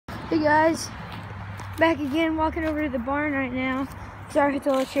Hey guys, back again, walking over to the barn right now. Sorry if it's a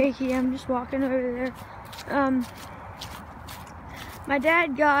little shaky, I'm just walking over there. My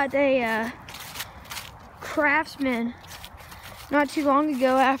dad got a Craftsman not too long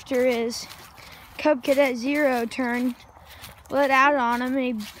ago after his Cub Cadet Zero turn let out on him.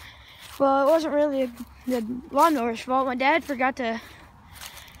 And well, it wasn't really the lawnmower's fault. My dad forgot to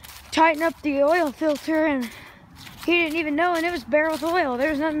tighten up the oil filter and he didn't even know, and it was bare with oil.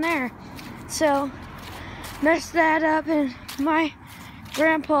 There was nothing there. So, messed that up, and my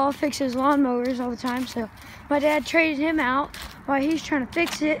grandpa fixes lawnmowers all the time, so my dad traded him out while he's trying to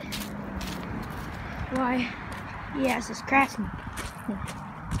fix it. Why, he has this Craftsman.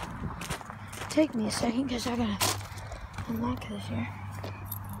 Take me a second, because I gotta unlock this here.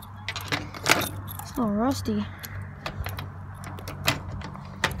 It's a little rusty.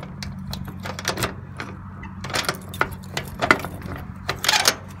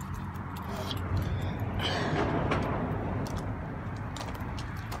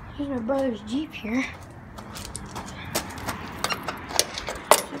 Here's my brother's Jeep here.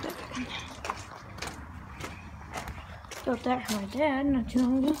 Built that for my dad not too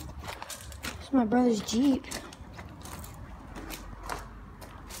long ago. This is my brother's Jeep.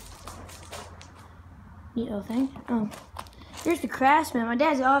 Neat little thing. Here's the Craftsman. My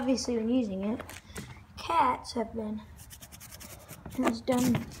dad's obviously been using it. Cats have been. And it's done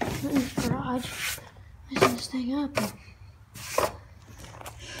in the garage. Messing this thing up.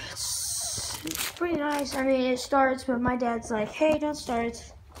 It's pretty nice. I mean, it starts, but my dad's like, hey, don't start.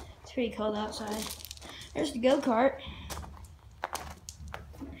 It's pretty cold outside. There's the go-kart.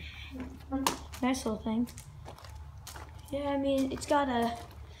 Nice little thing. Yeah, I mean, it's got a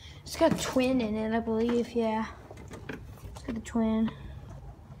twin in it, I believe. Yeah, it's got a twin.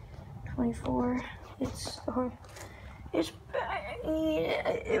 24. It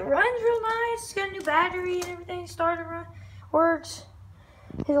runs real nice. It's got a new battery and everything. Started run, works.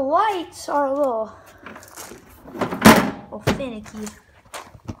 His lights are a little finicky.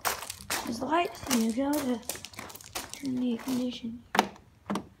 His lights, you know, to turn the ignition.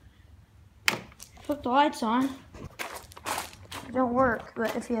 Put the lights on. It don't work,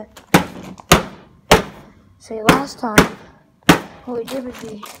 but if you say last time, what we did was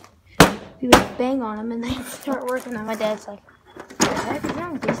we would bang on them and they start working. And my dad's like, what the heck is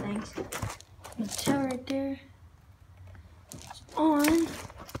wrong with these things? You can tell right there. It's on.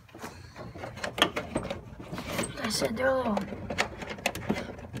 Like I said, they'll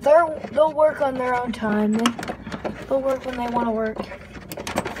work on their own time. They'll work when they want to work.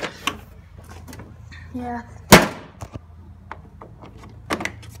 Yeah.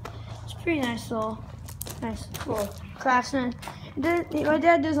 It's pretty nice little Craftsman. My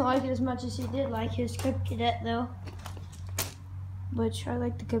dad doesn't like it as much as he did like his Cub Cadet though. Which I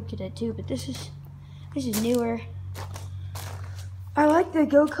like the Cub Cadet too, but this is newer. I like the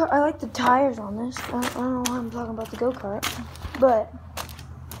go-kart. I like the tires on this. I don't know why I'm talking about the go-kart, but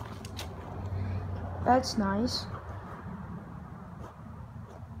that's nice.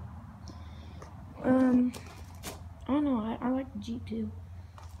 I don't know. I like the Jeep too.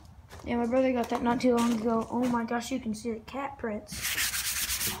 Yeah, my brother got that not too long ago. Oh my gosh, you can see the cat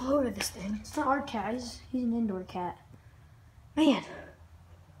prints all over this thing. It's not our cat. He's an indoor cat. Man.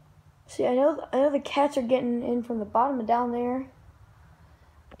 See, I know the cats are getting in from the bottom and down there.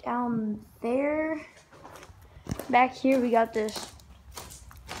 Down there. Back here we got this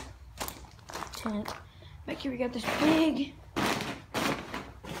tent. Back here we got this big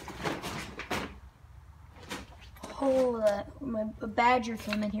hole that a badger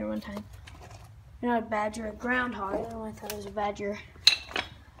came in here one time. Not a badger, a groundhog. I don't know, I thought it was a badger.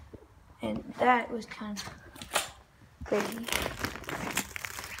 And that was kind of crazy.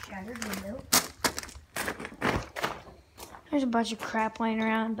 Shattered window. There's a bunch of crap laying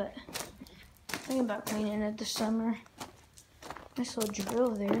around, but I'm thinking about cleaning it this summer. Nice little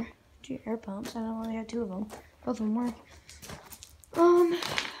drill there. 2 air pumps. I only have 2 of them. Both of them work.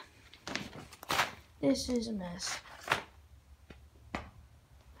 This is a mess.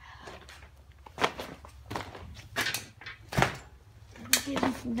 Get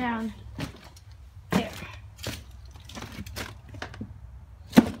them from down there.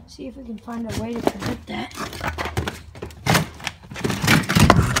 See if we can find a way to prevent that.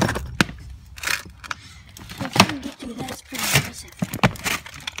 If we can get through that, it's pretty impressive.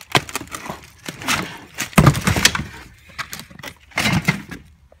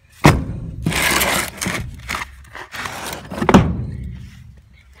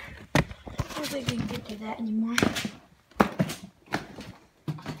 I don't think we can get through that anymore.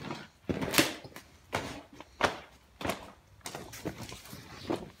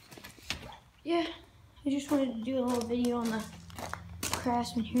 yeah, I just wanted to do a little video on the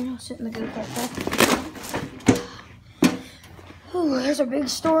Craftsman here. I'll sit in the go-kart back. Ooh, there's a big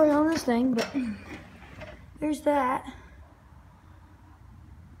story on this thing, but there's that.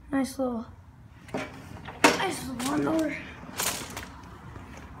 Nice little lawnmower.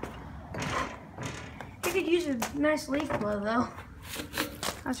 You could use a nice leaf blow though.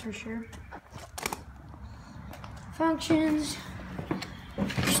 That's for sure. Functions.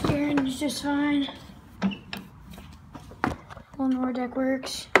 Steering is just fine. Lawnmower deck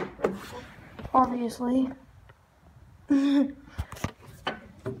works. Obviously. Yeah,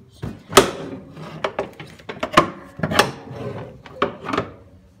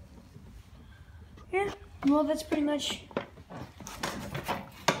 well, that's pretty much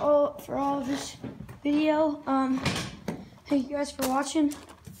all for all of this video. Thank you guys for watching. See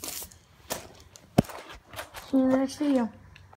you in the next video.